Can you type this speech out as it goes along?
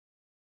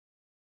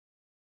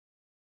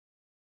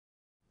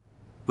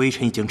微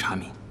臣已经查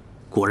明，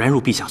果然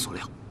如陛下所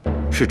料，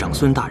是长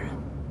孙大人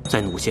在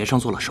弩弦上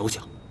做了手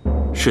脚，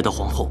使得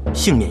皇后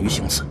幸免于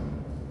刑刺。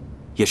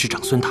也是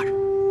长孙大人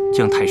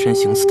将泰山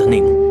行刺的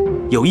内幕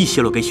有意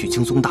泄露给许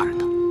敬宗大人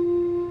的。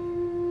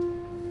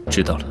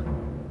知道了。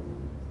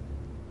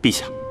陛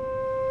下，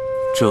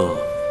这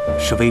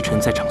是微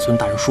臣在长孙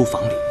大人书房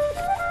里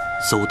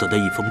搜得的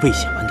一封未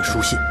写完的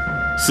书信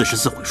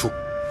，44回书。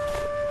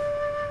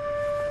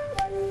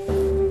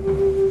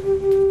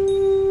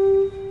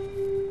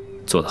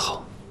做得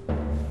好，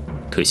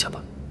退下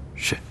吧。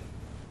是。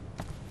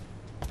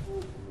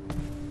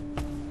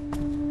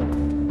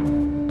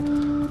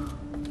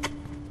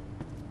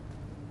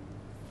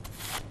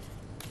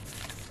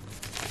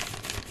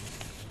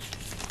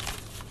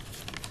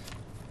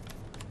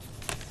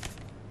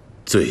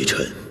罪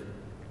臣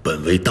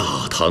本为大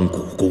唐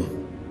古公，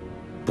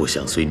不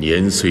想随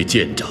年岁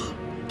渐长，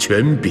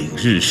权柄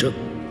日盛，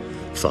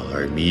反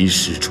而迷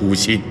失初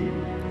心，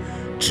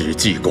只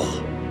记挂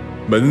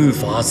门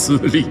阀私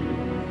利，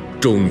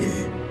终于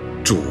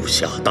铸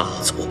下大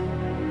错。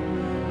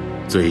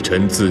罪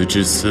臣自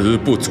知死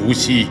不足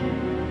惜，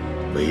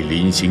为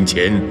临行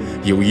前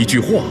有一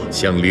句话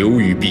想留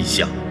于陛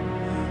下：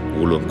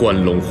无论关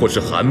陇或是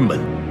寒门，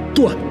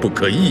断不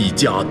可一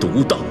家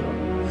独大，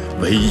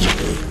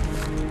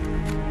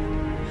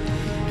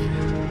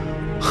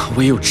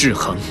唯有制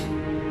衡，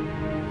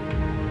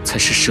才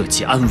是社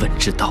稷安稳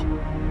之道。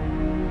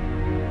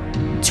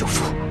舅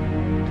父，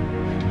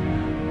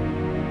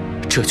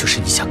这就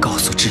是你想告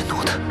诉智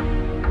奴的，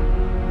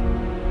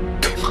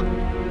对吗？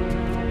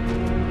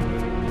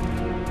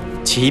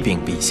启禀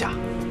陛下，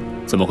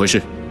怎么回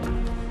事？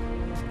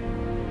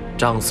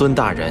长孙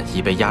大人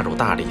已被押入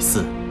大理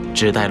寺，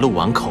只待陆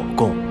王口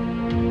供，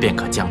便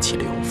可将其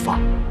流放。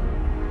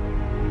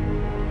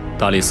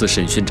大理寺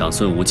审讯长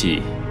孙无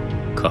忌，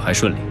可还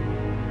顺利？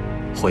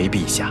回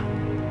陛下，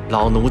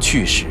老奴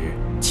去时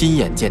亲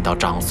眼见到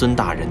长孙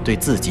大人对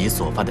自己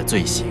所犯的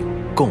罪行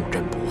供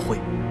认不讳。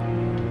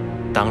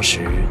当时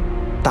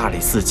大理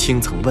寺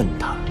卿曾问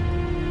他：“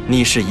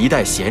你是一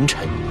代贤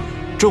臣，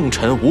众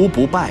臣无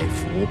不拜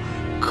服，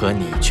可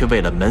你却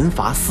为了门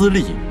阀私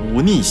利忤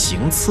逆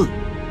行刺，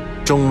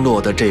终落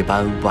得这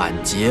般晚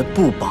节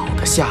不保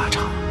的下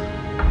场，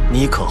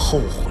你可后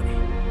悔？”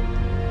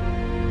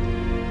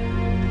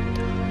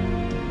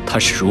他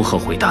是如何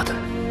回答的？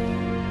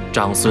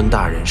长孙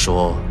大人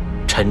说：“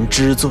臣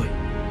知罪，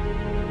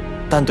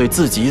但对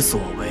自己所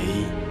为，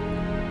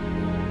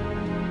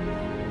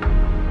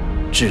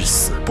至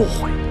死不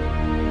悔。”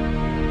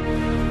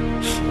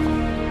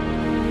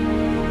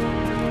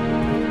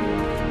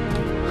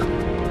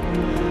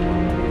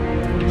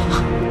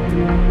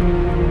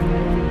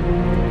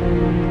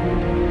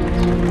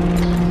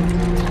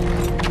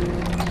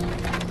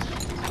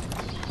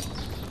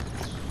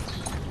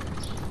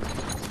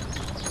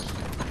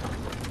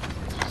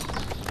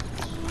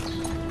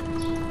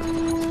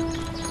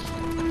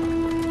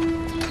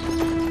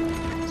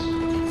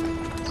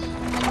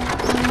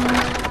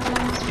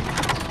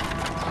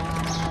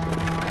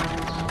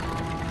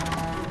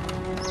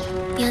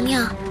娘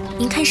娘，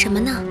您看什么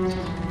呢？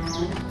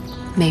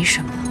没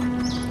什么，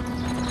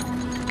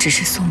只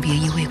是送别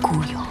一位故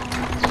友。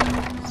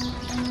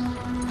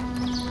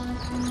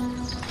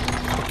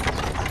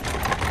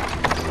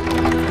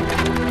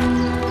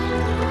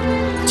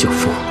舅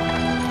父，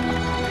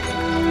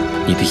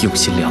你的用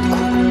心良苦，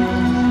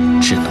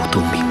智奴都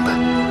明白。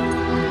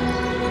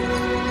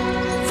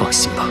放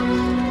心吧，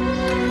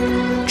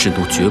智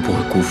奴绝不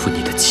会辜负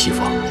你的期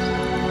望，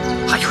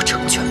还有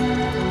成全。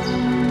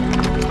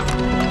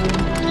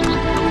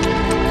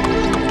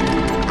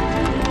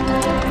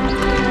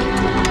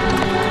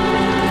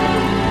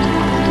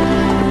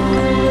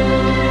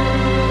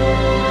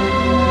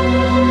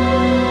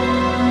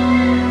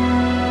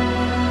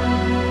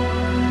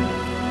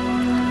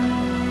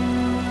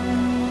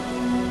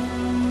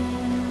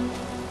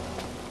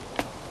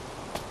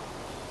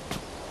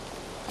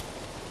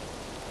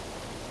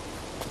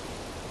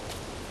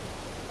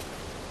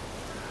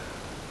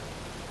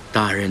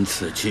大人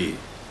此去，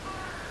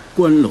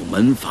关陇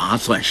门阀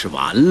算是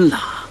完了。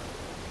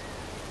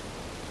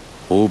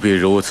不必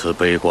如此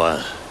悲观。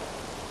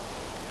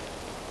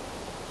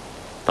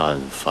但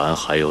凡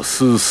还有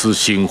丝丝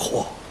星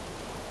火，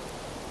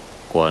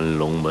关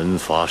陇门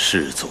阀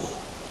士族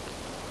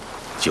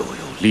就有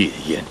烈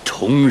焰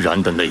重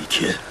燃的那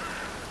天。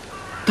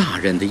大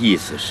人的意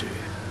思是？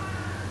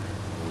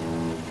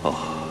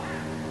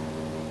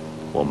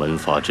我门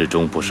阀之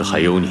中不是还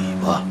有你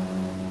吗？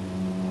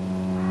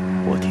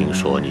我听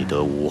说你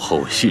得武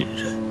后信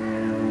任，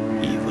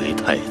以为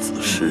太子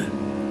师。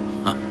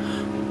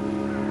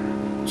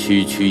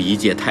区区一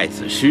介太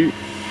子师，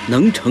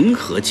能成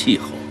何气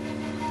候？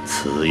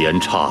此言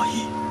差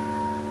矣。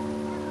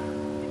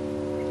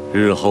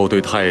日后对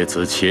太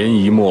子潜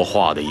移默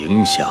化的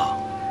影响，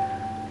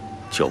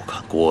就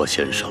看郭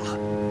先生了。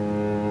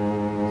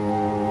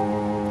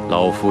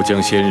老夫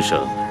将先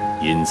生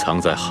隐藏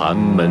在寒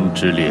门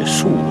之列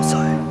数载，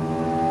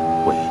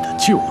为的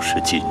就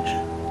是今日。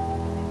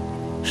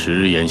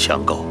实言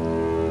相告，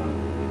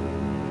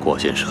郭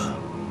先生，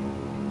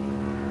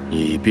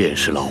你便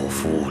是老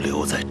夫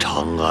留在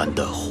长安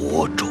的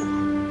火种。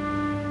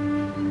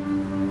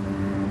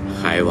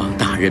还望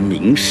大人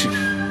明示。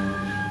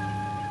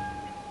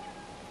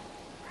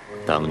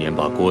当年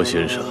把郭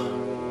先生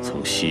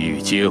从西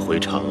域接回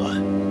长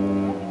安，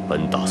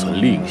本打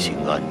算另行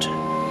安置，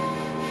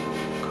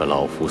可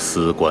老夫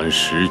司官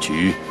时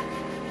局，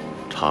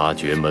察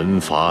觉门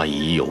阀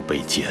已有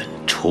被剪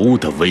除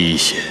的危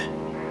险，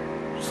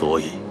所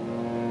以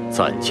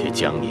暂且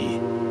将你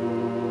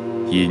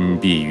隐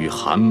蔽于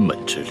寒门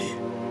之列。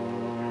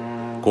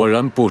果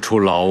然不出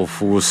老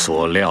夫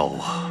所料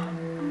啊！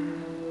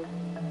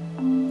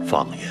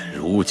放眼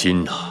如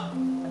今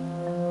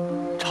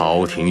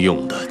朝廷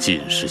用的尽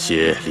是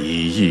些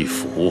李义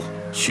府、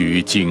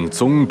许敬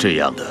宗这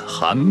样的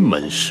寒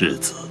门士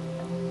子，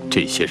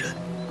这些人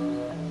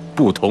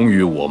不同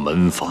于我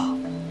门阀，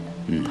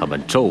他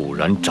们骤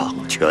然掌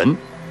权，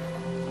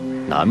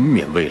难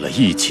免为了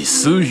一己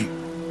私欲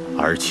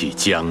而弃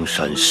江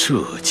山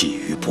社稷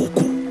于不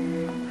顾。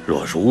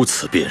若如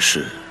此，便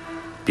是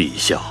陛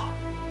下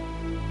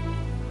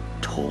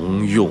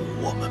重用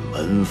我们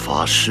门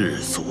阀士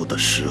族的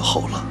时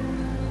候了。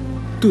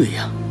对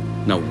呀，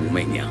那武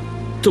媚娘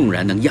纵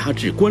然能压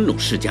制关陇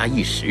世家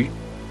一时，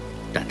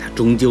但她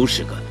终究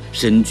是个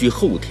身居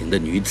后庭的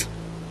女子。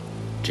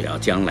只要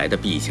将来的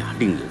陛下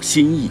另有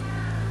新意，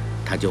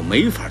她就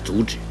没法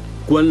阻止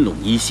关陇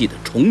一系的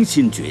重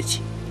新崛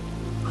起。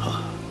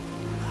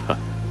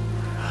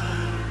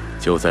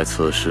就在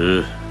此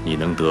时，你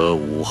能得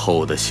武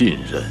后的信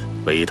任，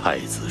为太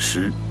子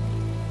师，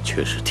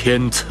却是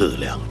天赐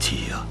良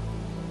机啊！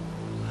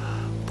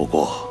不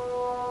过，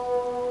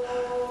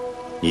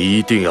你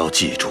一定要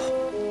记住，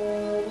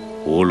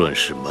无论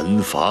是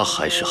门阀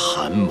还是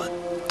寒门，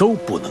都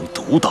不能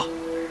独大，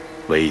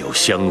唯有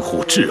相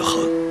互制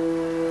衡，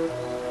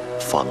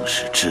方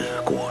是治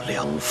国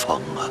良方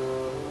啊！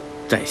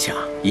在下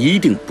一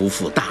定不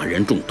负大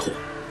人重托，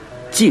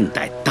静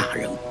待大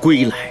人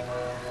归来。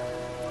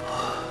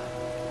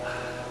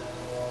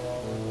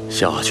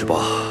下去吧。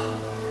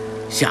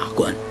下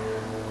官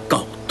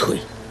告退。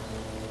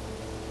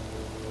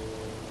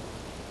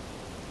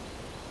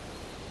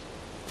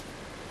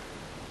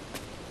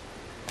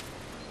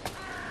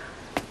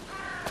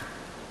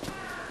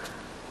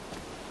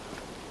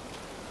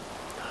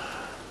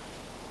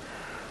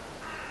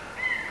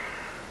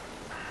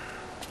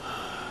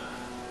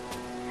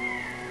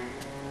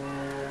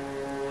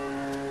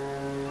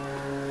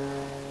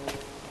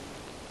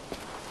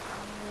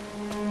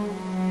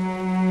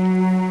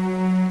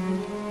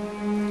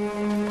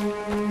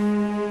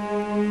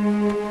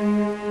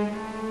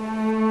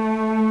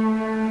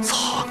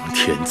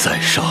天在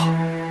上，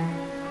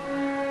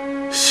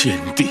先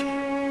帝，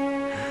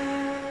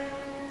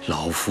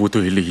老夫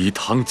对李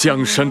唐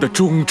江山的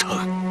忠诚，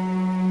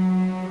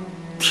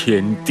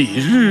天地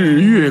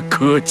日月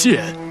可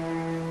见。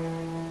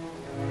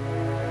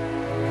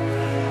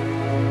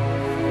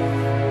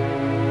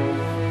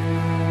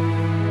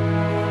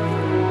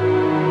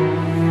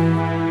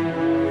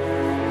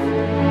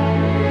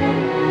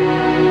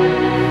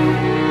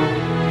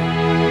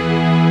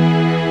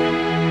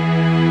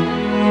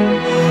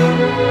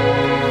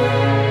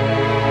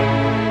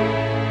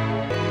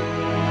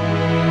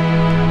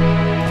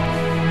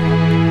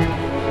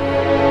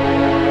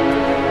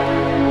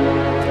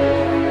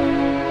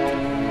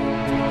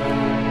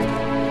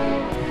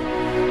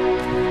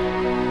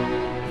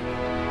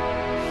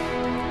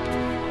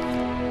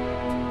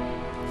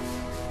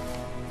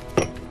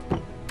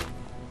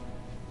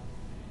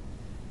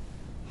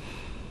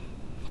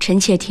臣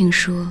妾听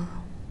说，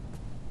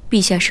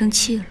陛下生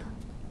气了。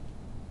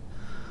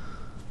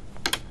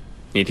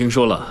你听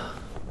说了，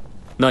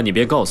那你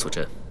便告诉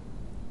朕，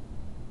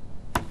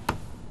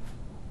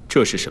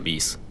这是什么意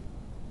思？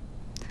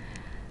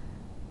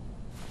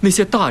那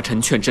些大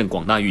臣劝朕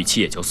广纳玉妻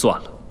也就算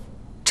了，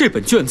这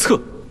本卷册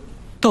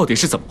到底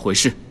是怎么回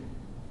事？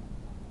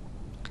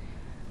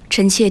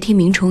臣妾听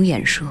明宠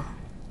演说，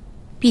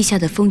陛下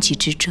的风疾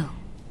之症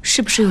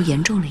是不是又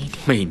严重了一点？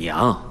媚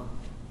娘，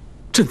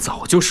朕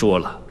早就说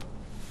了。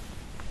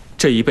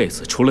这一辈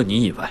子除了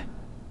你以外，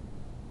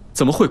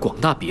怎么会广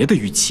纳别的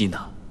玉妻呢？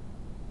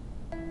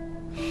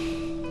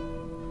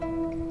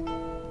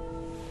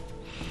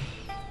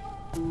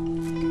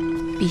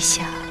陛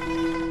下，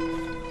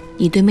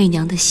你对媚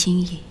娘的心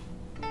意，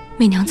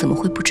媚娘怎么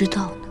会不知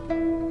道呢？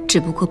只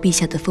不过陛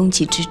下的风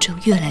疾之症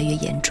越来越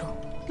严重，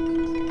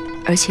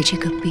而且这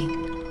个病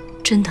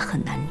真的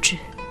很难治。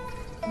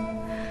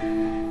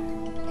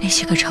那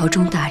些个朝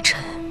中大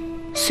臣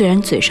虽然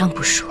嘴上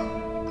不说，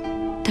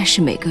但是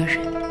每个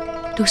人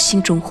都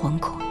心中惶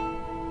恐。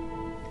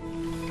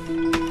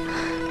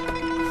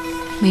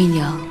媚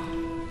娘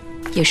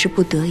也是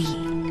不得已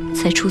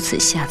才出此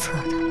下策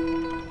的。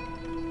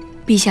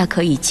陛下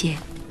可以借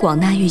广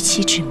纳玉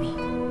妻之名，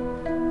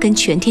跟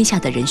全天下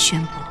的人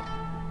宣布，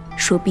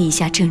说陛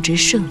下正值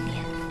盛年，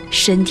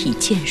身体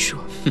健硕，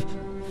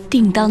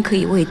定当可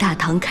以为大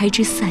唐开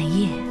枝散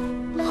叶。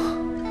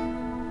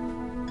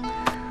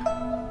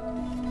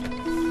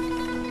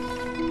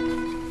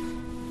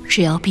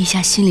只要陛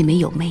下心里面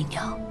有媚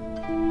娘，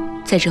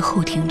在这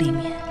后庭里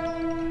面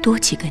多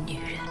几个女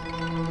人，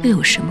又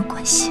有什么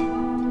关系？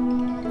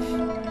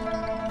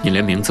你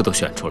连名字都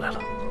选出来了，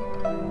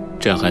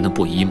这样还能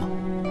不依吗？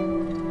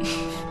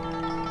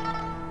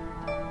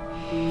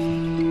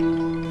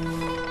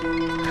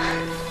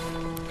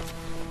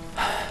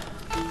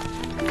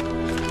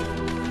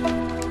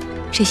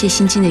这些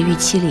新进的御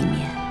妻里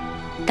面，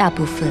大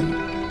部分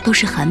都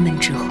是寒门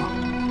之后。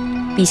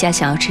陛下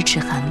想要支持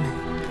寒门，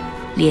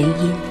联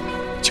姻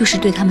就是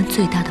对他们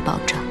最大的保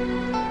障。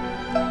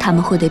他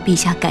们会对陛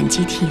下感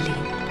激涕零，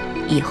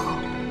以后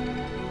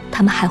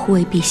他们还会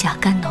为陛下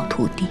肝脑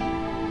涂地。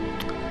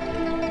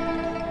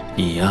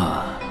你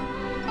呀，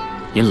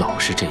你老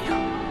是这样，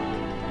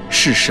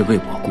事事为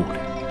我顾虑，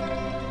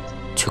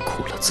却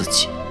苦了自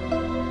己。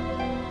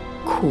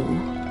苦？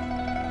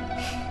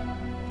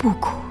不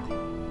苦。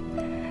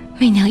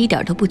媚娘一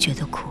点都不觉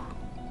得苦。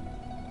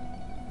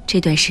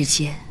这段时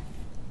间，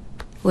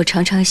我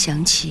常常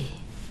想起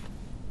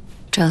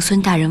长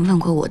孙大人问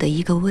过我的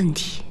一个问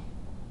题。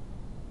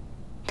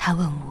他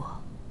问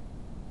我，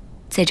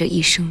在这一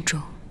生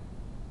中，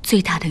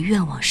最大的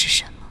愿望是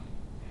什么？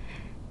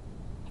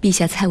陛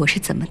下猜我是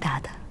怎么答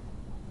的？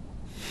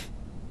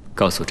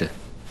告诉朕，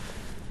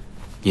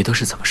你都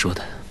是怎么说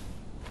的？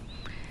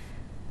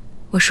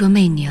我说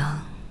媚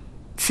娘，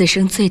此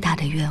生最大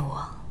的愿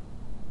望，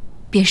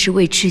便是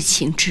为至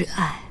情至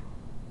爱，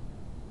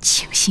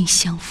倾心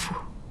相付。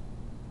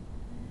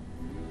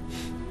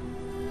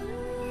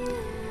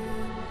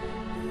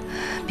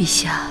陛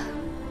下，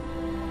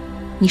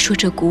你说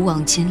这古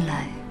往今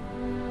来，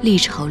历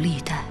朝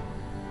历代，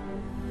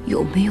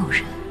有没有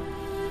人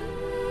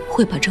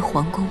会把这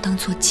皇宫当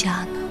作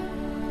家呢？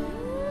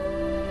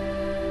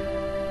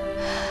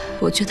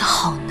我觉得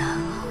好难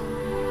啊。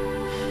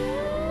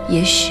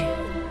也许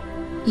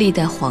历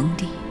代皇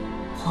帝、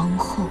皇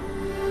后、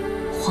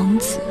皇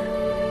子，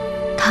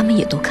他们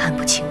也都看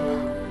不清吧。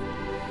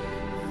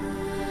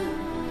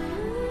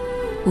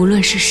无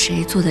论是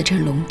谁坐在这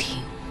龙庭，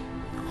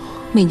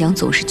媚娘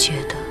总是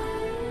觉得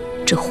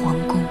这皇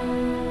宫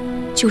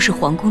就是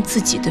皇宫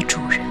自己的主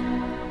人，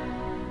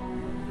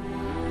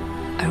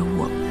而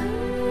我们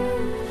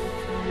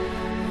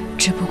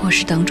只不过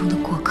是当中的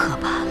过客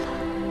罢了。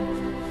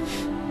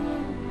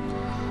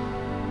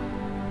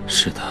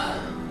是的，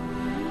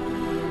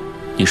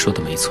你说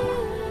的没错。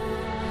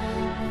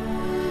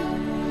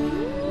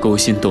勾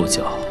心斗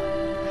角、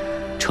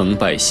成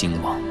败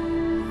兴亡，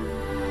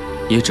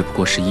也只不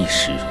过是一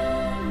时。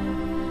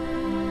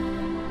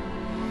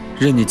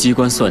任你机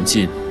关算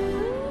尽，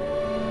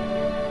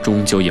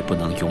终究也不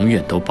能永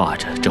远都霸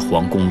着这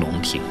皇宫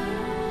龙庭，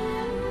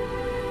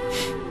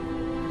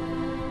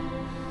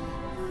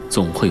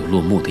总会有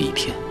落幕的一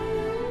天。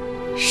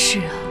是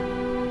啊，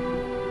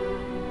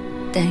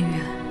但愿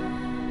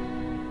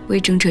为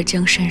征这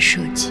江山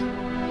社稷，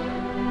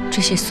这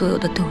些所有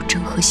的斗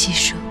争和牺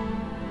牲，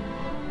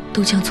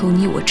都将从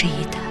你我这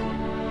一代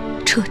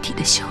彻底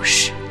的消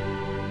失，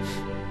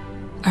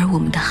而我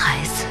们的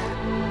孩子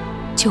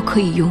就可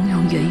以永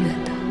永远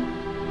远的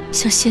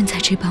像现在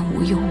这般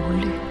无忧无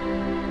虑。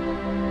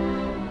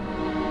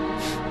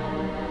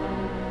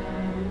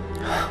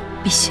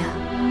陛下，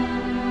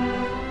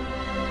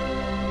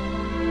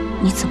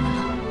你怎么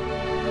了？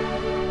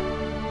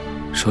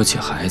说起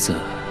孩子，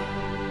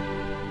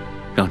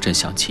让朕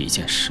想起一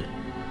件事。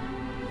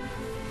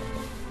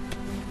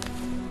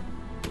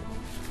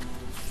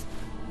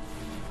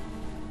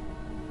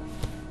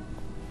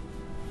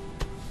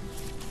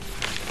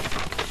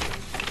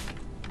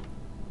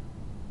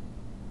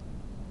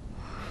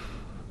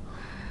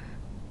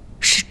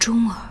是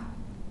钟儿。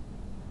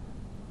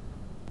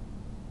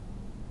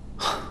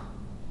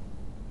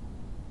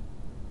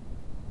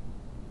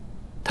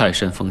泰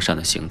山封禅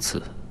的行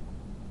刺，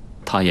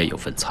他也有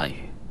份参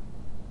与。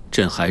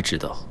朕还知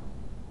道，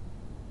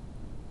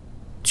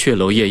雀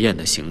楼夜宴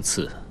的行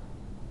刺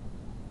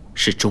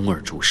是钟儿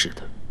主使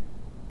的，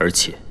而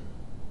且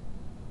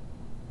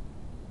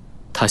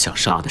他想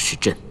杀的是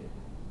朕。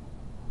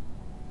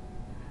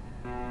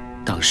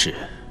当时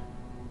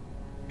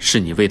是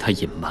你为他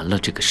隐瞒了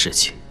这个事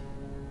情。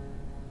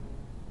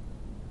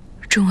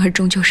钟儿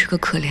终究是个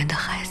可怜的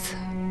孩子，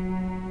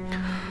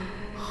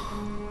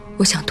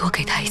我想多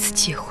给他一次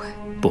机会。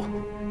不，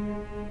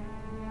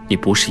你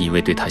不是因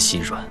为对他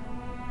心软，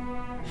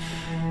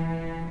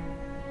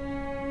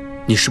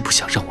你是不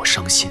想让我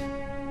伤心，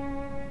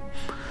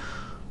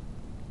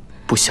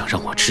不想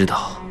让我知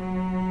道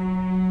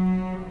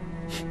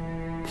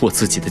我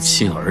自己的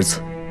亲儿子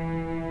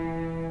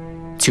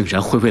竟然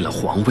会为了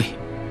皇位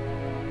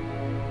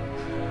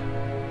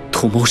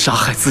图谋杀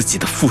害自己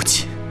的父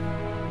亲。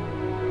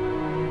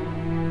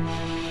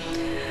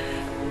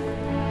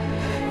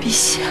陛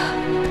下，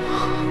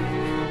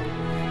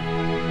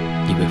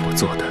你为我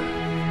做的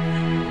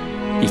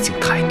已经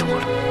太多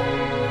了，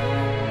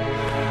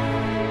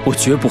我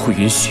绝不会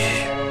允许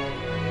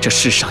这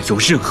世上有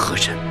任何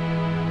人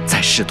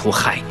再试图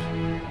害你，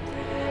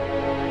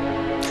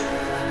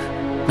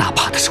哪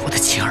怕他是我的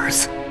亲儿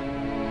子。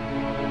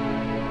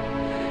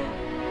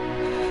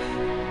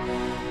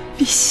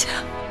陛下。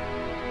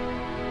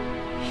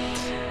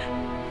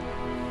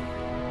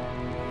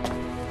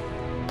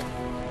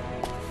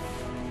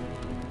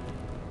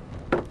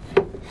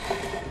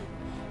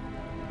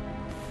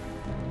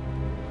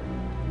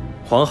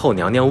皇后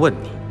娘娘问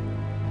你，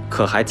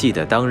可还记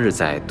得当日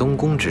在东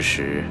宫之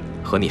时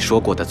和你说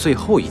过的最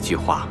后一句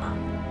话吗？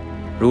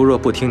如若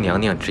不听娘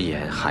娘之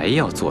言，还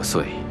要作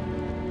祟，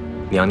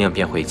娘娘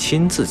便会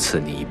亲自赐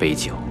你一杯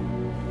酒。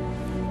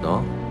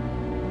喏，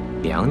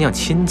娘娘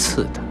亲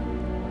赐的，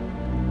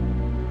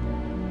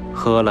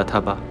喝了它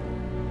吧。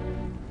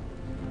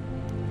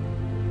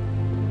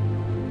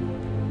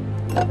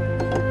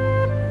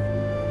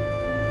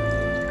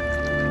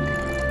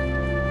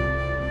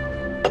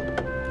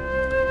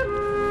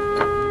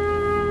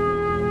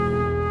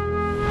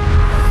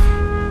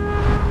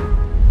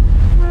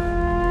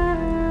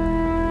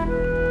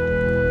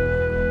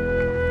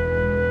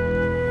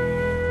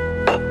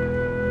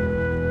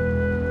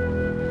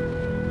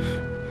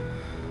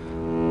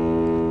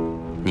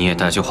你也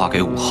带句话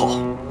给武后。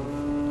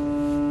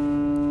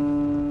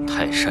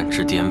泰山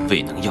之巅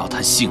未能要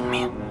她性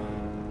命，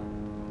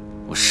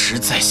我实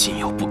在心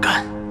有不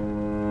甘，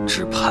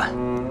只盼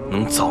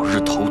能早日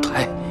投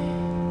胎，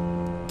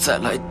再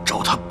来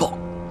找她报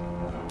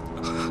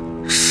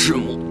弑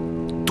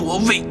母夺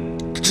位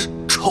之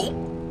仇。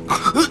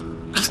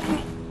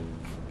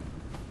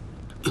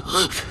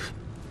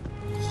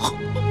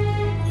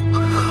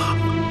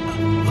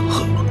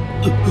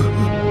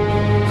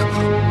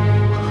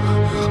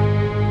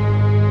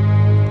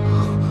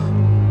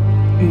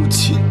母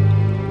亲，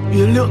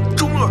原谅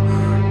钟儿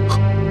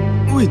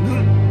未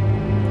能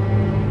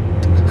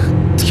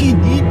替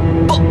你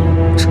报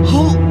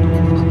仇。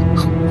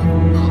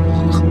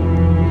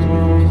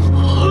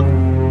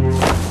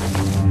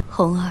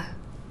红儿，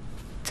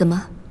怎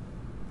么，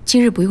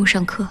今日不用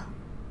上课？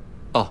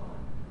哦，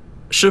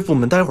师傅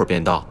们待会儿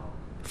便到。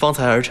方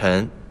才儿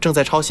臣正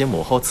在抄写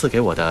母后赐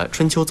给我的《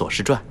春秋左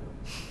氏传》。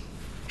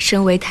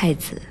身为太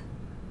子，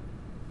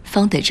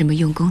方得这么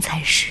用功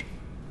才是。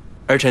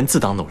儿臣自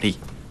当努力。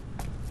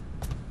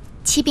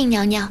启禀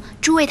娘娘，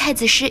诸位太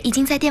子师已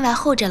经在殿外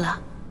候着了。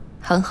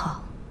很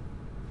好，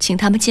请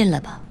他们进来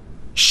吧。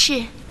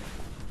是。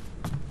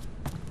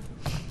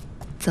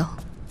走。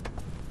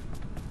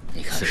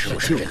你看是不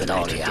是这个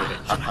道理啊？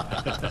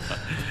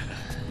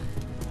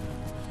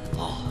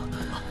哦，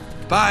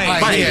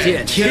拜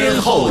见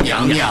天后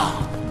娘娘。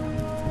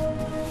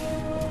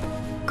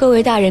各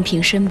位大人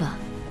平身吧。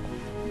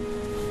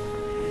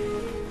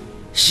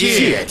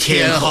谢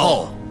天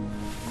后。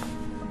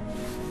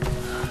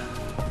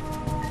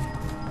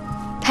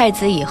太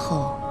子以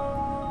后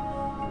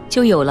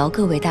就有劳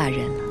各位大人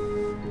了。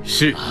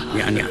是，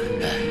娘娘。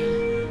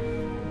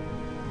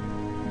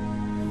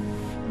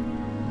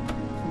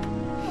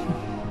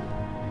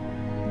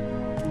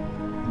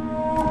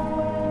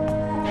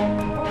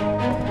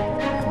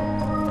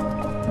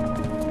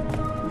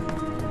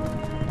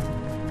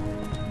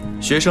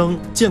学生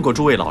见过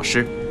诸位老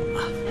师。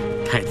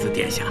太子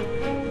殿下，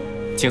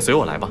请随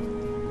我来吧。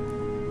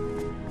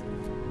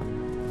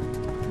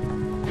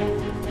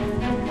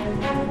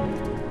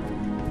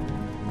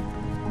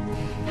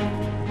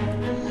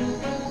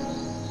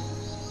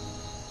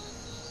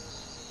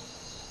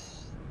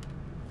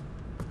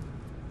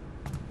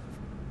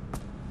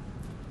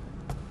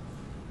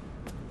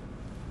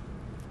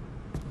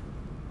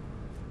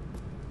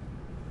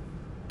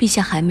陛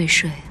下还没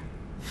睡啊？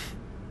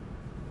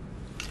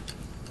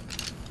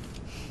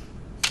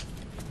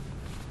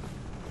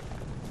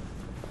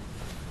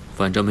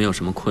反正没有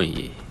什么困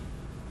意，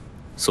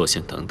索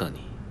性等等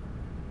你。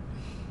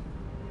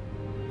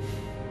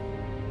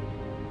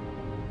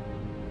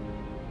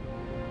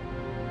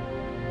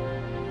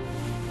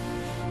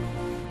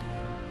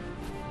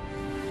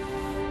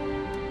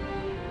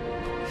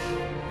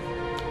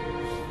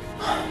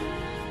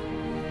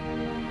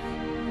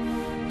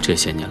这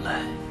些年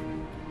来，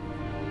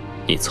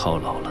你操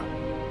劳了。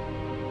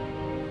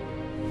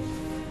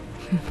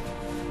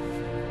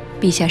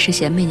陛下是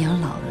嫌媚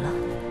娘老了。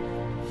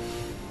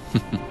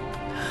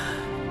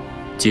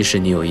即使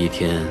你有一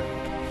天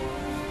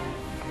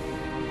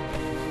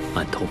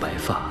满头白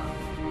发，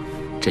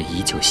朕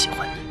依旧喜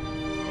欢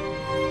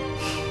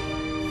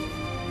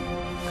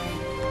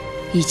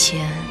你。以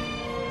前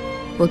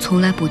我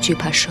从来不惧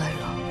怕衰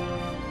老，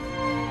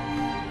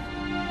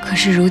可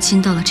是如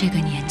今到了这个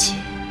年纪，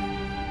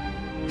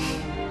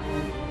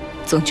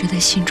总觉得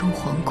心中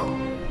惶恐，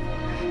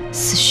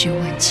思绪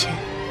万千，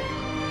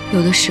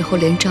有的时候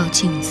连照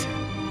镜子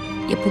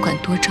也不敢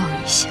多照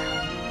一下。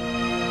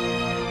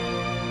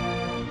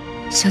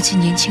想起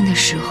年轻的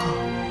时候，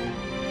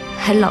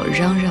还老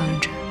嚷嚷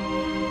着，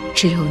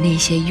只有那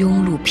些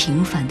庸碌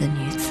平凡的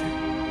女子，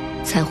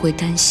才会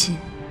担心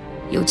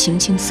有情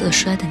景色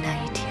衰的那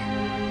一天。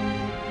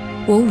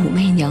我武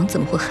媚娘怎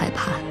么会害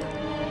怕呢？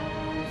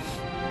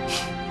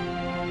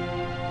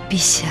陛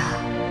下，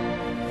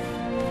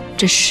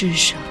这世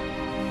上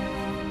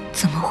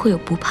怎么会有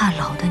不怕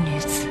老的女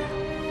子？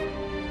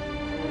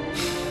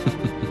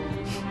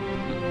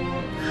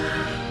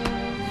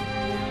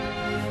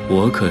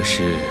我可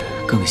是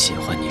更喜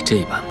欢你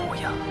这般模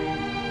样。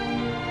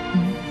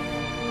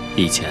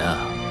以前啊，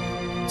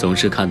总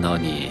是看到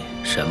你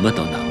什么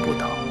都难不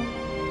倒，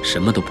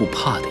什么都不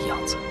怕的样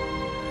子。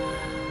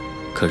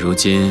可如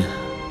今，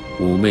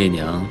武媚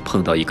娘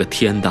碰到一个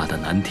天大的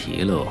难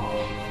题了哦。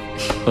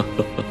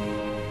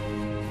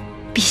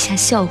陛下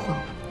笑话我。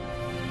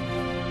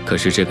可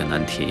是这个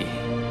难题，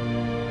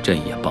朕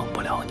也帮不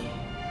了你。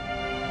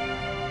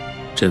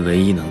朕唯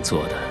一能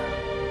做的，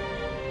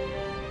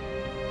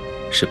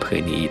是陪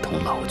你一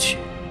同老去。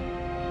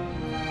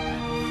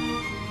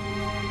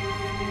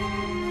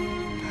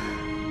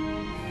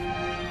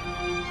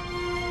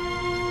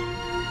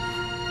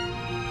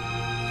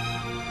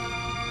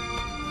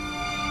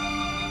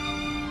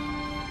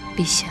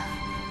陛下，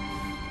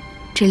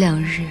这2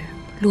日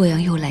洛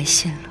阳又来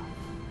信了，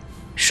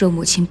说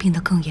母亲病得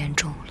更严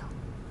重了，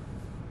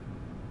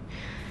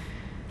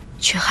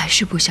却还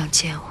是不想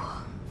见我。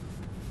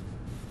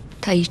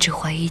他一直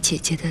怀疑姐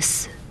姐的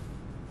死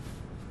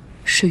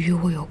是与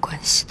我有关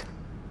系的。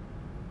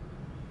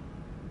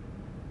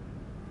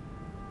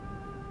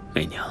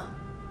媚娘，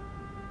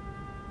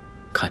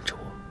看着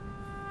我，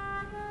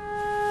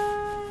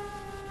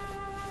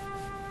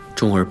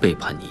钟儿背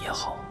叛你也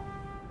好，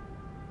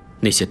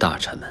那些大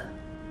臣们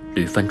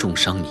屡番重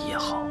伤你也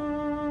好，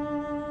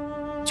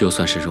就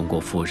算是荣国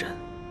夫人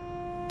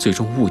最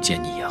终误解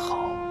你也好，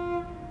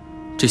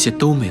这些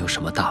都没有什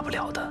么大不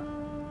了的。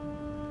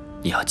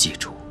你要记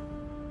住，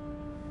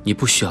你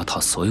不需要讨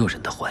所有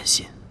人的欢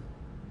心。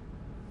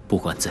不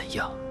管怎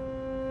样，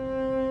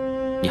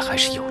你还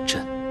是有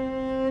朕。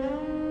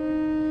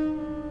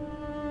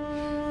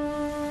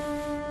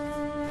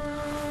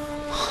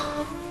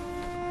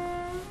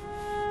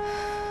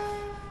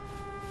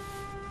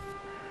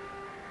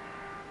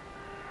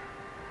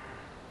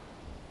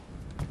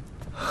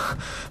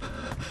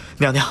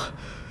娘娘，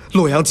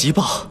洛阳急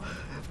报，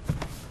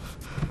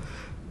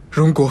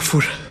荣国夫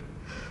人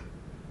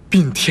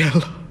病天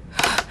了。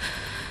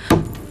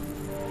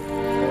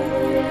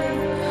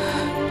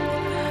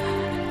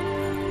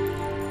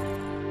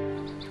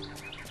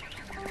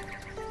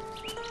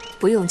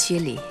不用拘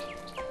礼。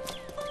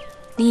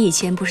你以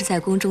前不是在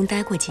宫中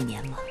待过几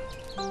年吗？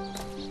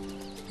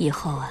以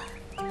后啊，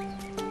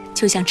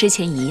就像之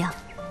前一样，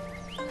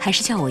还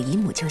是叫我姨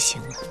母就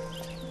行了。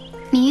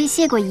芈月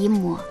谢过姨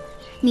母，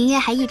芈月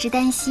还一直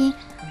担心，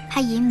怕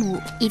姨母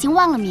已经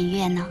忘了芈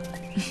月呢。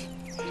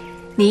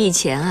你以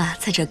前啊，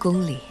在这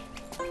宫里，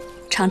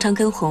常常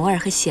跟红儿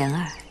和贤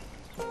儿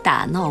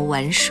打闹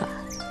玩耍，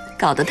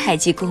搞得太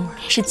极宫啊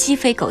是鸡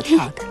飞狗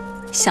跳的。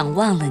想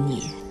忘了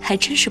你，还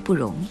真是不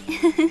容易。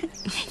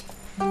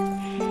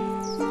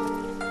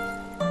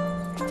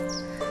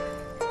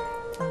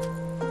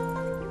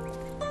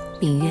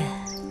芈月，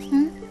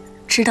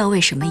知道为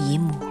什么姨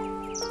母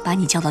把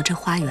你叫到这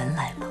花园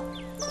来吗？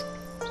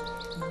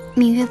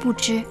芈月不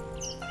知。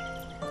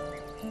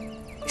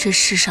这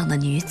世上的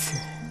女子，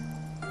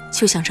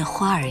就像这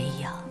花儿一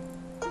样，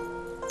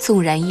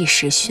纵然一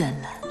时绚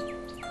烂，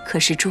可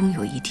是终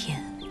有一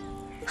天，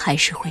还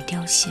是会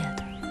凋谢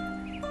的。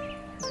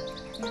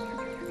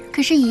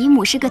可是姨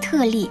母是个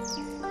特例，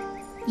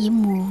姨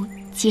母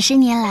几十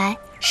年来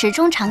始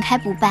终常开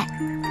不败。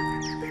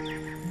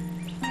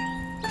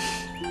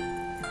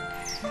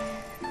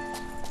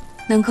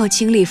能够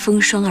经历风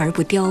霜而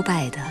不凋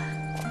败的，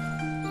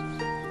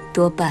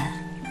多半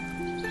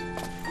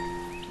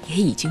也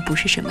已经不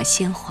是什么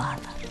鲜花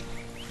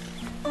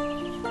了。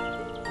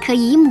可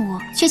姨母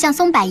却像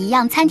松柏一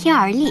样参天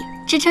而立，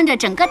支撑着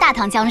整个大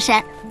唐江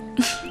山。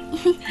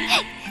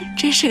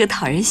真是个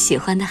讨人喜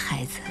欢的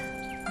孩子。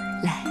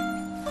来，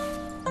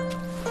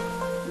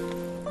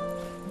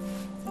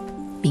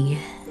芈月，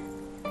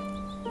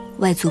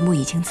外祖母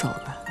已经走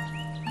了，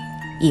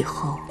以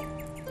后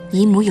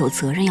姨母有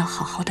责任要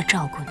好好的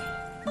照顾你。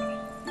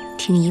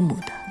听姨母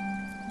的，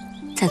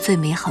在最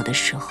美好的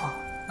时候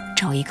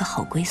找一个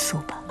好归宿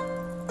吧。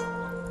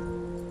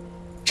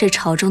这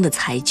朝中的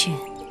才俊，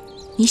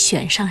你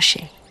选上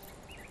谁，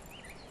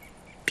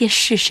便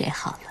是谁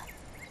好了。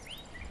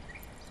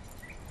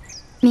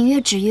芈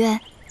月只愿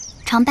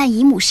常伴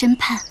姨母身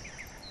畔。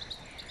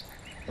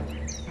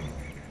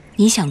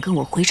你想跟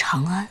我回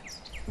长安？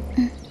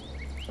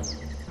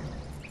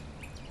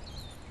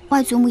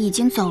外祖母已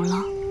经走了，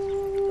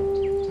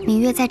芈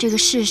月在这个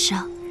世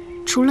上，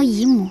除了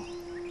姨母，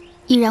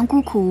已然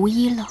孤苦无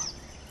依了。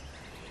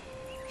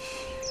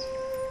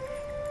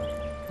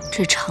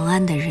这长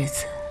安的日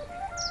子，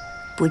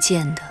不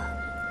见得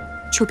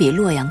就比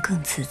洛阳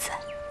更自在。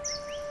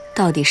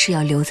到底是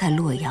要留在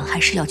洛阳，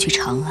还是要去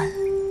长安？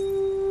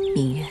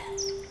芈月，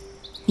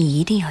你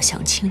一定要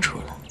想清楚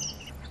了，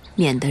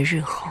免得日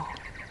后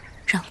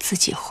让自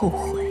己后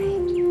悔。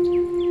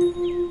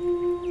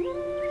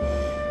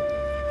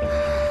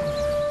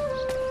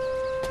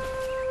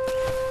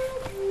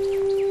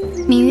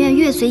芈月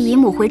愿随姨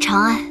母回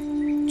长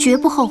安，绝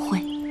不后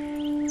悔。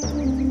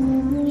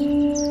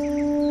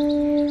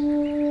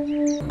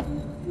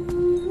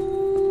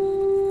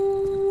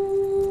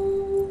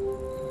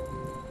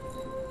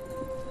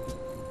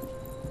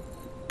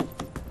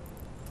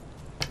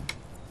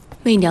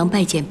媚娘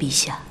拜见陛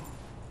下。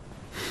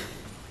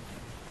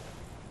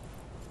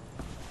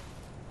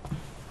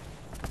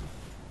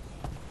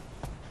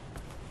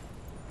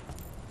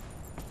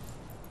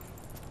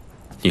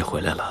你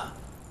回来了。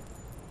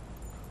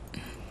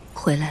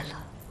回来了。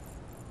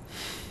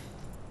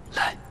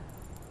来。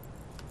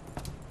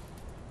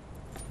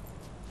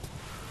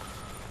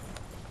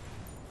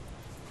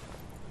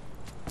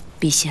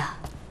陛下，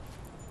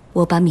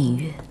我把芈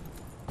月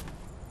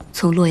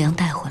从洛阳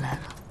带回来了。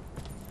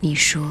你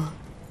说，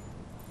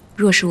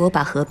若是我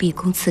把何必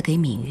宫赐给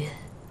芈月，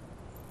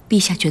陛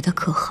下觉得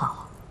可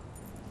好？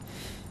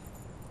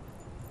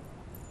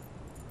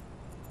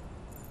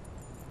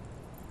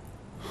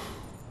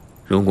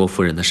荣国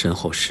夫人的身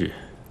后事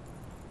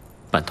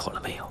办妥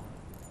了没有？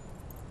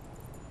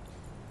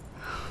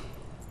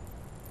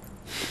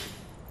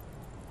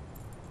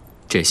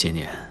这些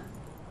年，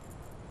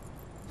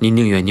你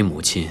宁愿你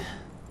母亲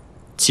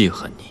记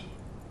恨你，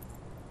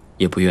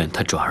也不愿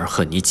她转而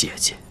恨你姐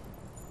姐。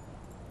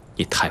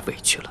你太委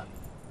屈了。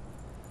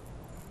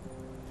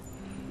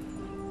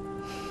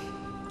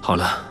好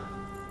了，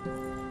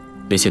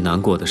那些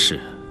难过的事，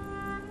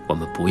我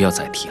们不要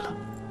再提了。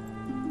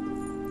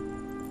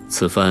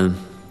此番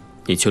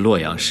你去洛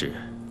阳时，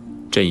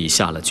朕已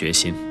下了决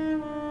心，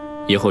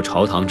以后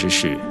朝堂之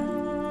事，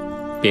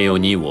便由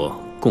你我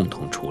共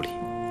同处理。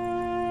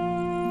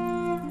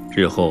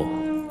日后，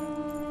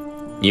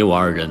你我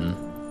二人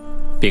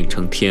并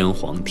称天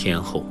皇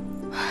天后。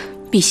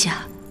陛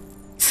下，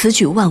此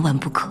举万万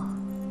不可。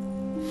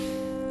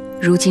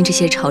如今这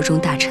些朝中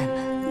大臣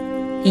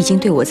们，已经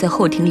对我在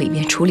后庭里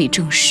面处理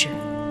政事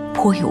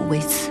颇有微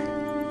词。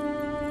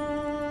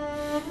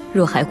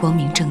若还光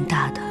明正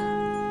大的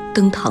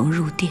登堂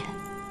入殿，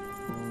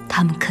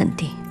他们肯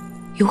定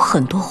有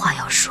很多话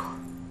要说。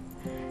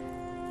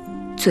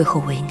最后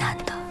为难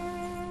的，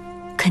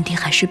肯定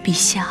还是陛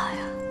下呀。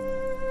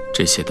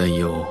这些担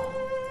忧，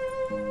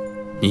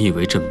你以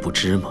为朕不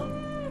知吗？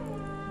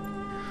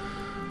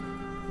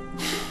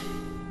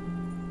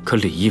可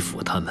李义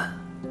府他们，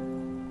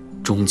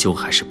终究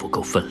还是不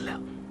够分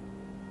量。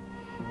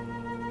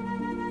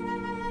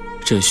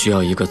朕需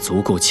要一个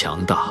足够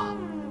强大、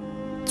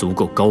足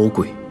够高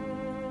贵，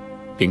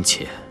并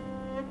且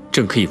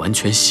朕可以完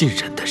全信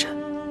任的人，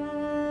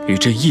与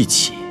朕一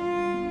起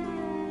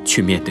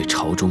去面对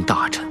朝中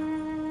大臣。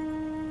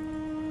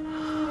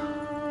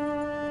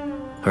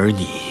而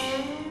你，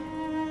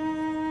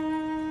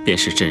便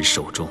是朕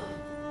手中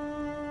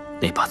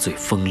那把最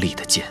锋利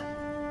的剑。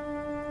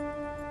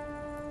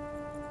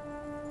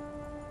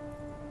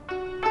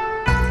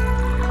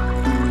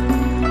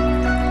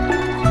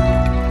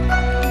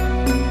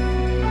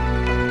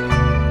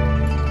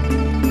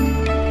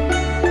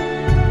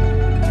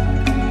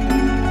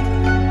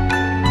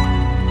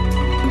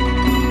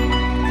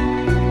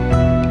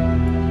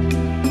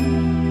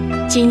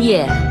今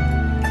夜，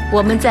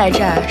我们在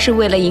这儿是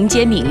为了迎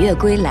接芈月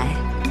归来。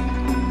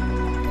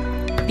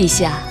陛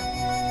下，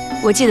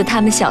我记得他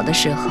们小的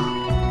时候，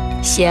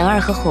贤儿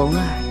和红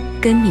儿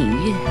跟芈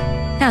月，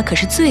那可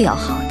是最要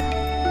好的。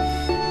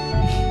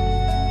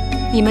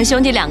你们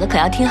兄弟两个可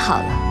要听好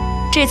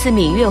了，这次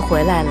芈月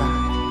回来了，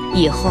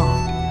以后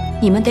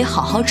你们得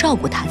好好照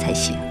顾她才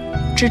行，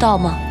知道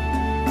吗？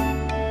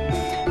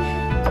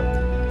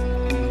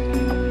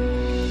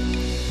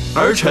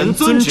儿臣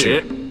遵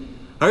旨。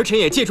儿臣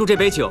也借助这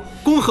杯酒，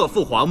恭贺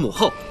父皇母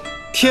后，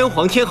天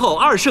皇天后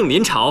二圣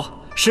临朝，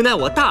实乃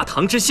我大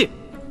唐之幸，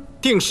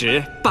定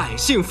使百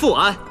姓富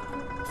安，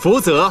福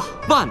泽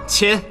万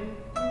千。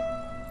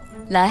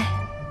来，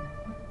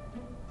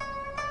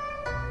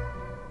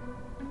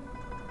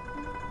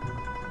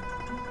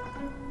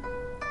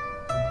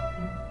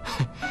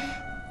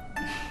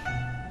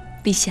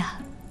陛下。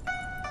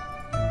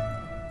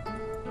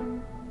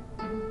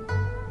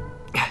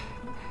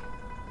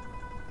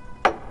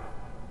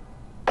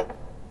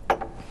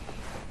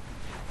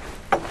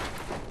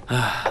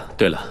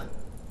对了，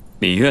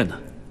芈月呢？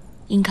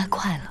应该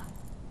快了。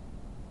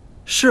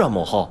是啊，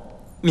母后，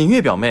芈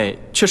月表妹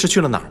却是去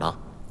了哪儿呢？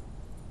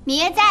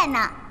芈月在呢。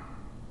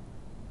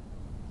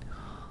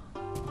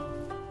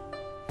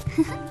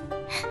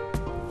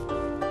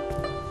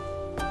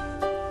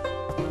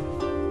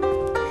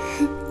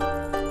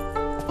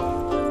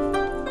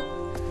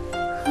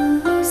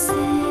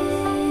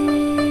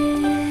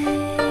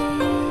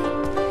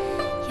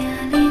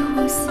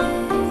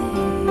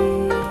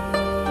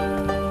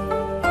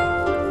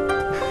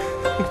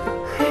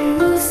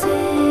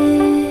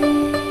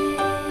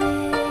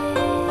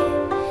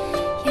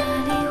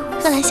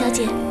小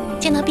姐，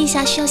见到陛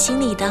下需要行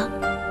礼的。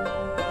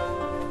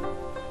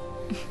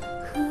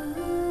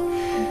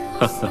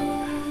呵呵，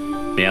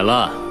免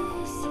了。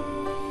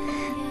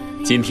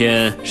今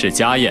天是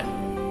家宴，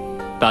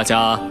大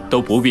家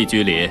都不必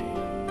拘礼。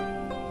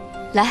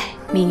来，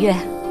芈月，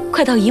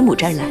快到姨母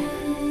这儿来。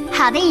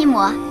好的，姨母。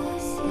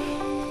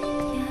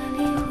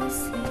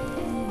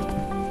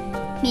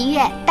芈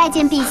月拜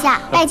见陛下，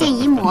拜见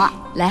姨母。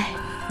来，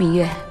芈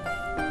月。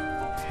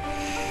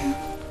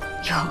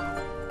哟。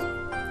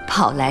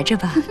跑来着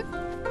吧，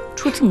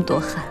出这么多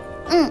汗。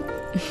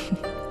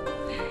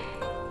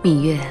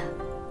芈月，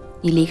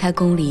你离开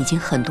宫里已经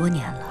很多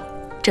年了，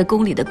这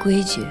宫里的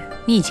规矩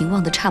你已经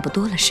忘得差不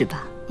多了，是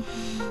吧？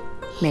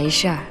没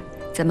事儿，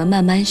咱们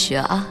慢慢学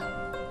啊，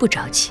不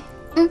着急。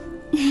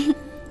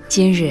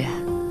今日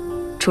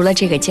除了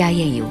这个家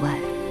宴以外，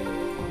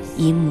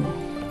姨母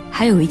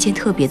还有一件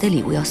特别的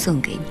礼物要送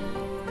给你。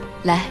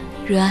来，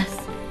瑞安。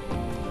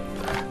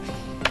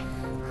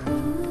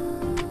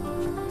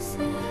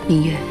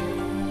芈月，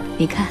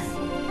你看。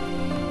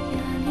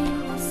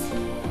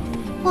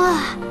哇，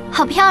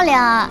好漂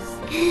亮啊！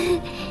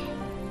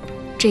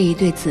这一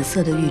对紫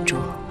色的玉镯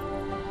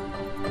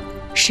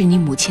是你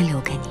母亲留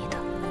给你的，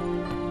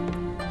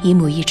姨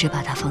母一直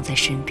把它放在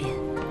身边，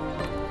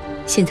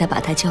现在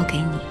把它交给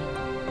你，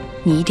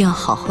你一定要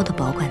好好的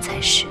保管才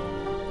是，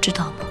知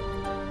道吗？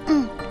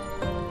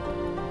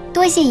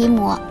多谢姨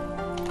母。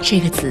这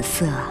个紫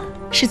色啊，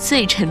是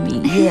最衬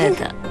芈月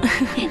的。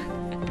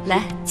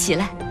来，起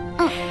来。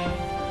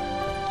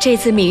这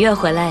次芈月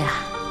回来呀，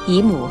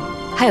姨母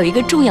还有一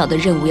个重要的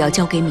任务要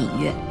交给芈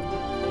月。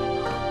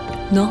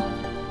喏，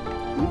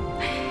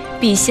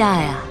陛下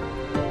呀，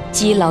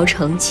积劳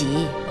成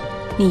疾，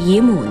你姨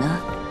母呢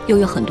又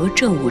有很多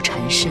政务缠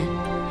身。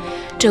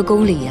这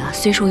宫里啊，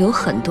虽说有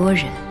很多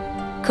人，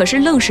可是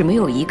愣是没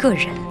有一个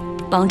人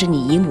帮着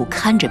你姨母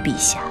看着陛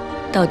下，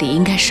到底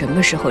应该什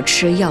么时候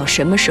吃药，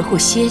什么时候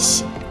歇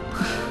息。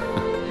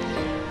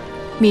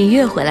芈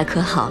月回来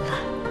可好了，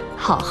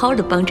好好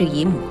的帮着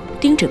姨母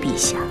盯着陛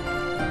下。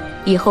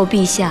以后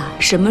陛下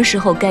什么时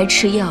候该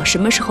吃药，什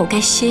么时候该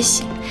歇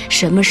息，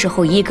什么时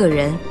候一个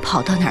人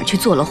跑到哪儿去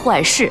做了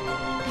坏事，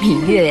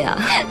芈月呀，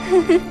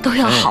都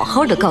要好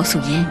好的告诉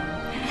姨母。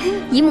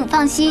姨母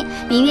放心，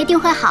芈月定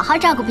会好好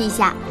照顾陛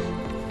下。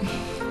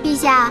陛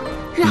下，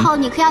日后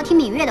你可要听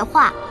芈月的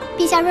话。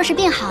陛下若是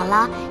病好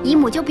了，姨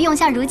母就不用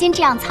像如今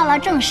这样操劳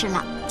政事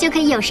了，就可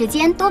以有时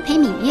间多陪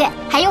芈月，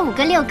还有5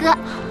个6哥。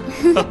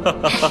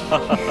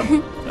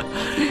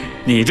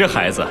你这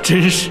孩子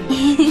真是。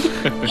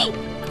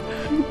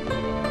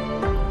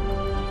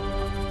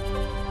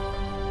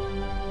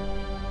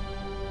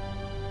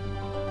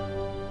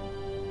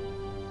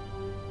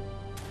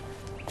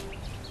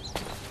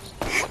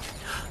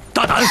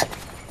大胆！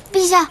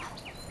陛下，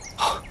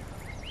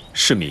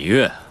是芈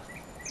月，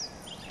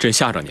朕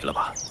吓着你了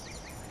吧？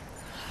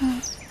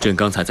朕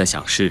刚才在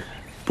想事，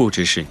不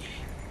知是你，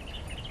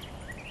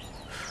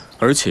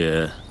而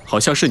且好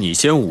像是你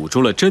先捂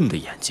住了朕的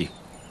眼睛，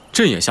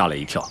朕也吓了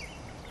一跳。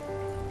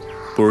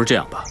不如这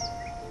样吧，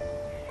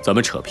咱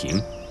们扯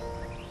平。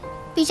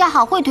陛下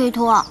好会推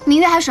脱，芈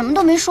月还什么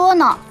都没说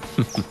呢。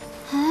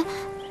哎，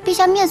陛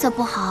下面色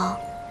不好。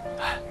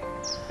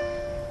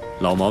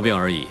老毛病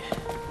而已，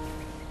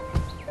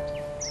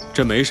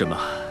这没什么，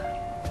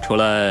出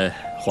来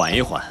缓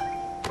一缓，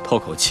透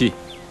口气，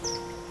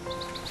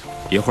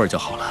一会儿就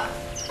好了。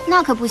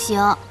那可不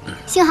行，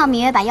幸好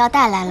芈月把药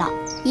带来了，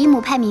姨母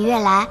派芈月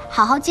来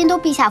好好监督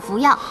陛下服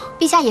药，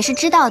陛下也是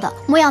知道的，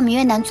莫要芈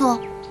月难做。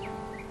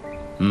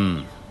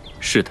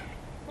是的，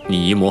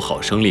你姨母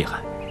好生厉害，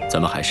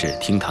咱们还是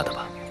听她的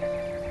吧。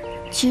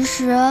其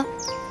实，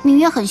芈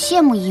月很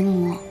羡慕姨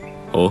母。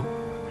哦，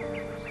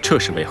这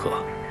是为何？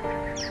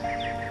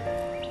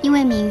因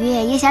为芈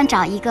月也想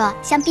找一个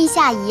像陛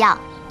下一样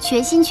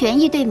全心全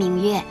意对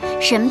芈月，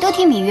什么都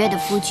听芈月的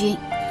夫君，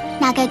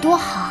那该多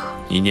好。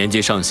你年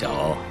纪尚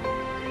小，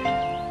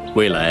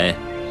未来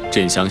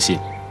朕相信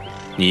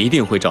你一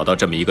定会找到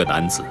这么一个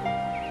男子，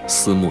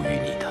思慕于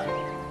你的。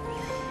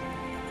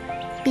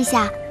陛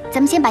下，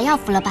咱们先把药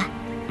服了吧。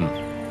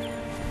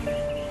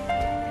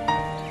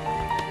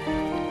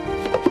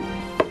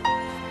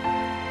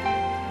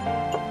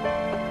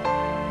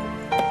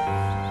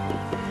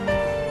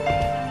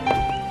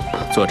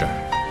坐这儿。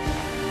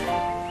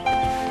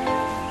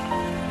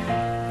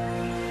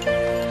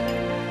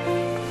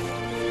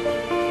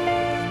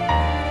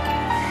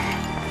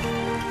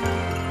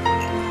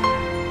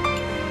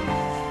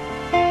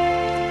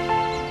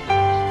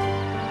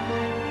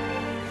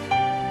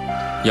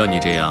要你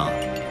这样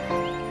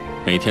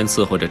每天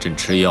伺候着朕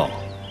吃药，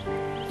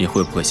你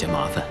会不会嫌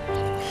麻烦？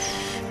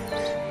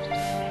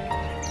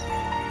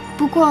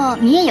不过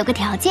芈月有个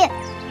条件。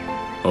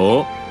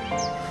哦，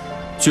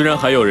居然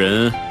还有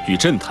人与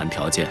朕谈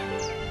条件。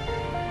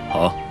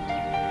好，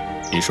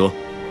你说。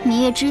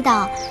芈月知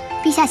道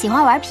陛下喜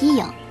欢玩皮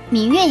影，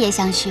芈月也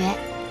想学，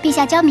陛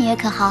下教芈月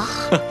可好？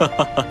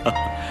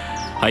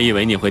还以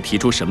为你会提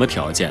出什么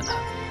条件呢？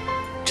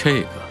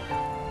这个，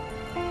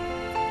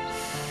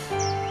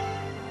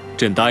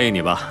朕答应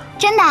你吧。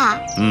真的啊？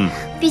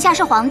陛下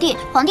是皇帝，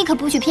皇帝可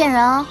不许骗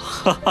人哦。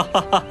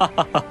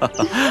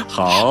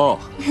好。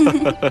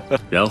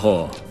然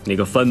后那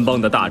个藩邦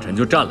的大臣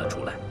就站了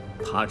出来，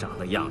他长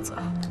的样子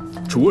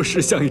着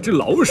实像一只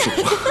老鼠。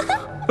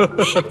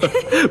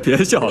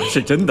别笑，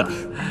是真的。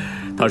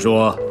他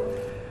说：“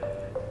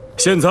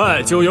现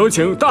在就有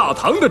请大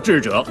唐的智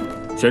者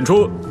选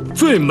出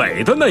最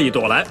美的那一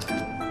朵来，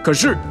可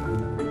是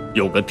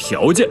有个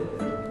条件，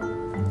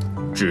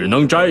只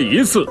能摘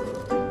一次，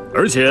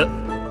而且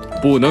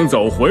不能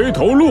走回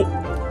头路。”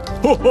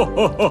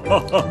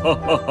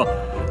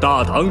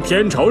大唐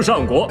天朝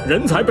上国，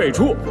人才辈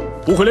出，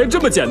不会连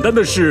这么简单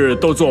的事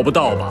都做不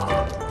到吧？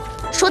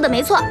说的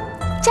没错，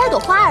摘朵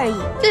花而已，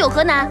又有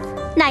何难？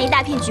那一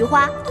大片菊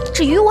花，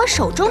只于我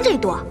手中这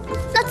朵，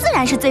那自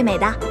然是最美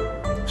的。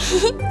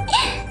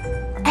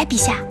哎，陛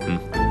下，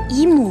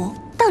姨母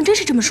当真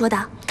是这么说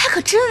的，她可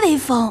真威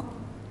风。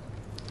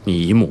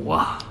你姨母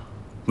啊，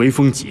威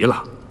风极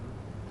了。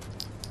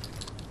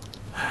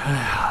哎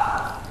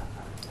呀，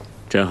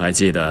朕还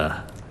记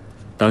得，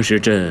当时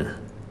朕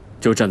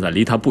就站在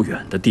离她不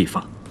远的地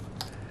方。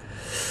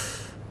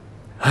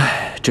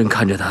哎，朕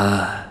看着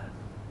她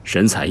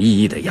神采奕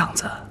奕的样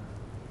子，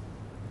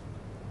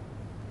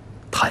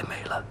太美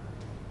了。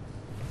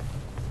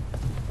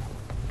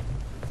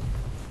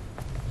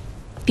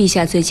陛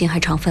下最近还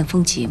常犯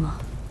风疾吗？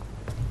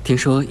听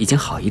说已经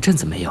好一阵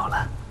子没有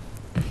了。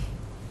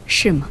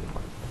是吗？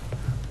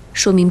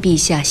说明陛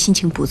下心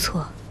情不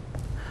错。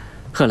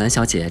贺兰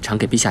小姐常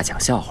给陛下讲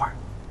笑话，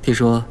听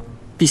说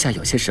陛下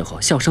有些时候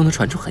笑声能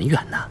传出很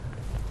远呢。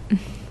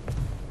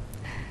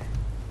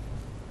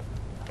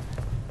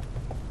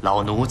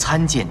老奴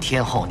参见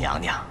天后娘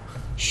娘。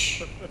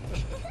嘘。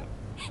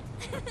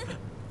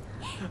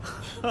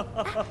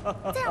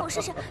再让我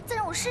试试，再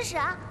让我试试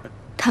啊！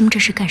他们这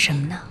是干什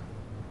么呢？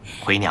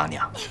回娘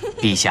娘，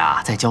陛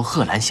下在教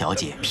贺兰小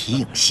姐皮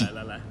影戏。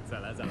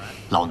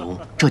老奴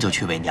这就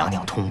去为娘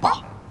娘通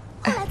报。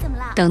后来怎么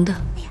了？等等。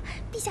哎呀，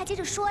陛下接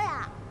着说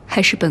呀。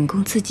还是本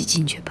宫自己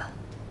进去吧。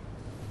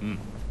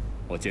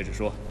我接着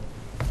说。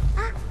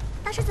啊，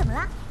当时怎么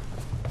了？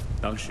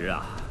当时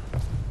啊，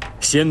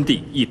先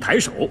帝一抬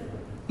手，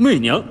媚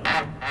娘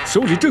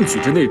手里正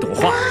举着那朵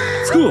花，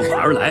策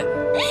马而来。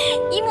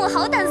姨母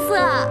好胆色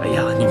啊！哎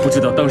呀，你不知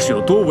道当时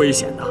有多危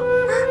险呐！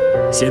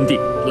先帝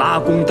拉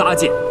弓搭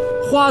箭，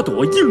花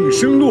朵应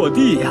声落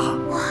地呀。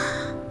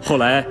后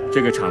来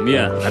这个场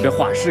面还被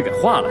画师给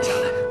画了下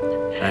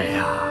来。哎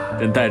呀，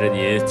朕带着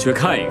你去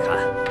看一看。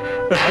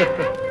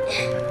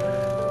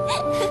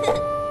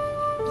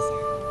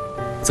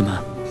怎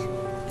么，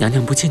娘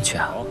娘不进去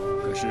啊？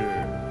可是，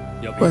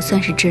我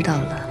算是知道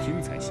了，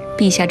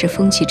陛下这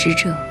风气之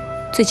症，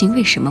最近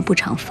为什么不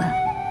常犯？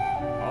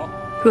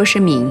若是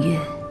芈月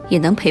也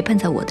能陪伴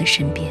在我的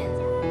身边，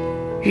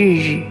日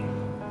日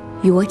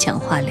与我讲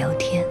话聊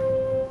天，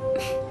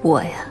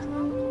我呀，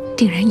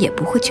定然也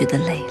不会觉得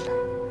累了。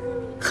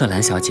贺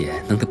兰小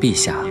姐能得陛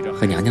下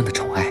和娘娘的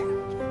宠爱，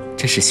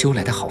真是修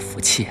来的好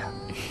福气啊！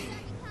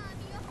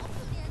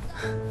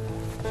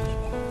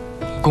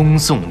恭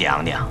送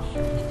娘娘。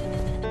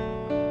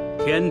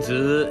天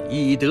子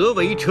以德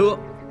为车，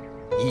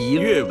以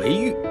乐为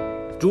御，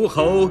诸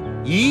侯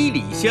以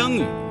礼相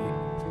与，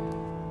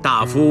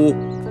大夫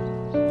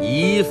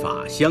以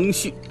法相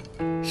训，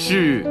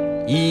士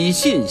以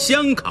信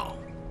相考。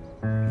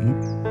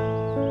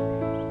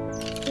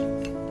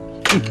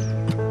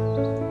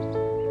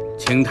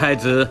请太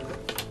子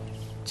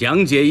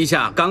讲解一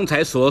下刚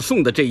才所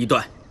诵的这一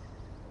段。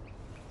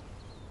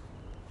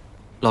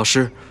老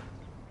师，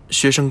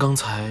学生刚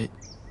才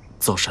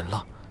走神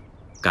了。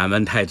敢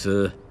问太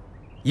子，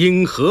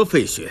因何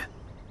废学？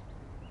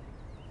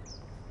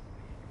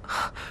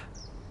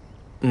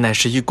乃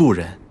是一故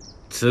人。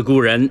此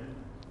故人，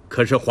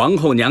可是皇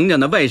后娘娘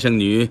的外甥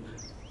女，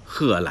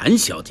贺兰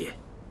小姐。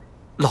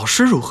老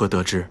师如何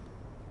得知？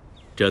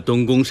这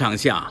东宫上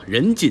下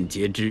人尽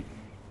皆知。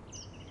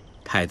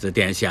太子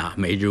殿下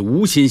每日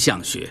无心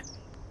向学，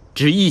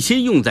只一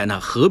心用在那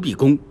合璧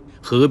宫。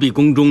合璧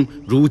宫中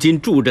如今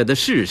住着的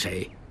是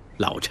谁？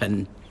老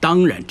臣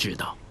当然知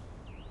道。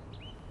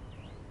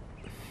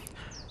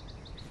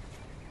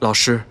老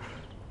师，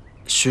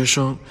学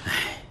生……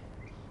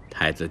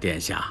太子殿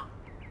下，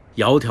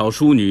窈窕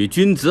淑女，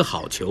君子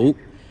好逑，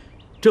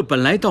这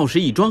本来倒是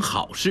一桩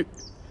好事。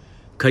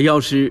可要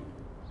是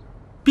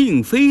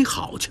并非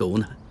好逑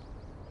呢？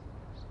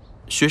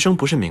学生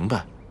不是明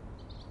白。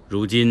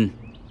如今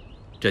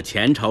这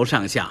前朝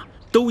上下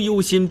都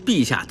忧心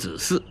陛下子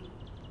嗣，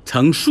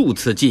曾数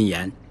次进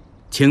言，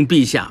请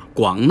陛下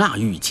广纳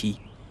玉妻。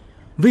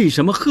为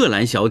什么贺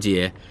兰小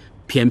姐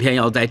偏偏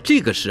要在这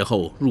个时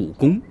候入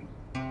宫？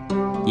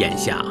眼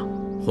下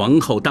皇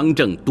后当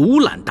政，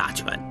独揽大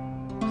权，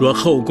若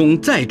后宫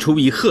再出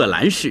一贺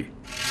兰氏，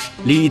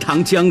礼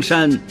堂江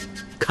山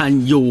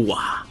堪忧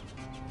啊！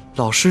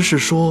老师是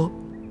说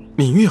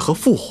芈月和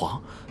父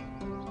皇？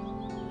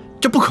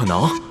这不可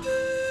能。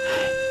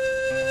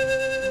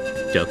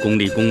这宫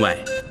里宫外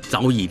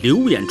早已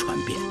流言传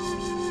遍，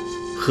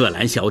贺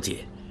兰小姐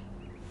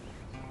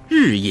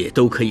日夜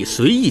都可以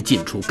随意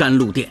进出甘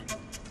露殿，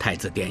太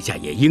子殿下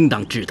也应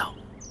当知道，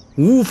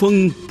无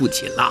风不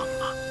起浪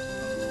啊！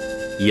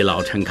依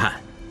老臣看，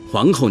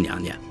皇后娘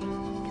娘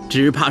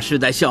只怕是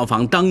在效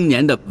仿当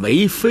年的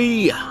为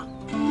妃呀。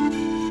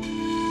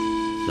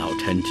老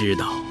臣知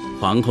道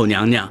皇后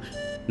娘娘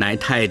乃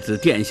太子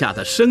殿下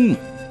的生母，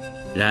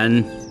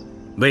然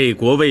为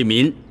国为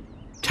民，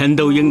臣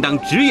都应当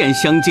直言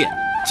相见，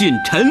尽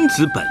臣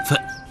子本分。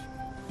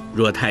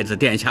若太子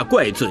殿下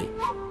怪罪，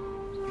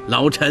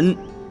老臣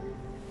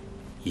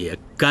也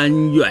甘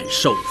愿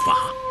受罚。